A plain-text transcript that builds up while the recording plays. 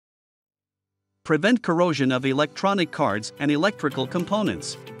Prevent corrosion of electronic cards and electrical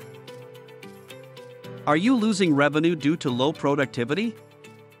components. Are you losing revenue due to low productivity?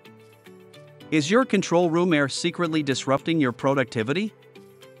 Is your control room air secretly disrupting your productivity?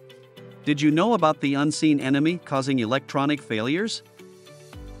 Did you know about the unseen enemy causing electronic failures?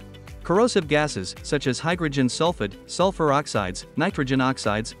 Corrosive gases such as hydrogen sulfide, sulfur oxides, nitrogen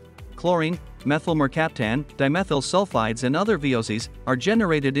oxides, chlorine, methyl mercaptan, dimethyl sulfides and other VOCs are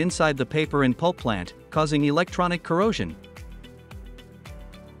generated inside the paper and pulp plant, causing electronic corrosion.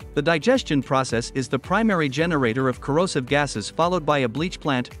 The digestion process is the primary generator of corrosive gases, followed by a bleach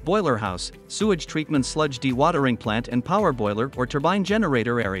plant, boiler house, sewage treatment, sludge dewatering plant and power boiler or turbine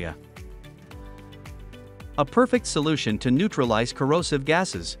generator area. A perfect solution to neutralize corrosive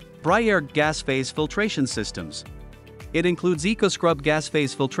gases. Bry-Air gas phase filtration systems. It includes EcoScrub gas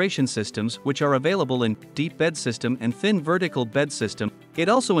phase filtration systems, which are available in deep bed system and thin vertical bed system. It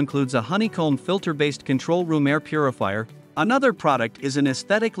also includes a honeycomb filter-based control room air purifier. Another product is an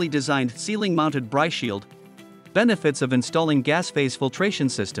aesthetically designed ceiling-mounted Bry-Shield. Benefits of installing gas phase filtration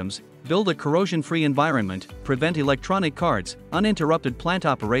systems: build a corrosion-free environment, prevent electronic cards, uninterrupted plant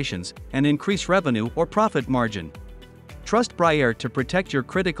operations, and increase revenue or profit margin. Trust Bry-Air to protect your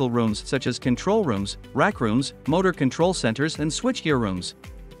critical rooms such as control rooms, rack rooms, motor control centers and switchgear rooms.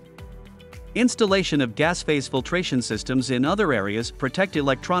 Installation of gas phase filtration systems in other areas protect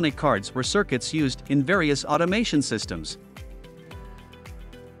electronic cards or circuits used in various automation systems.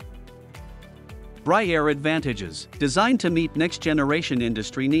 Bry-Air advantages. Designed to meet next-generation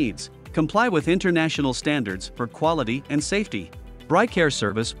industry needs. Comply with international standards for quality and safety. Bry-Care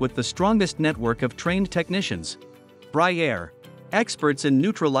service with the strongest network of trained technicians. Bry-Air, experts in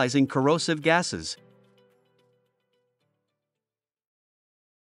neutralizing corrosive gases.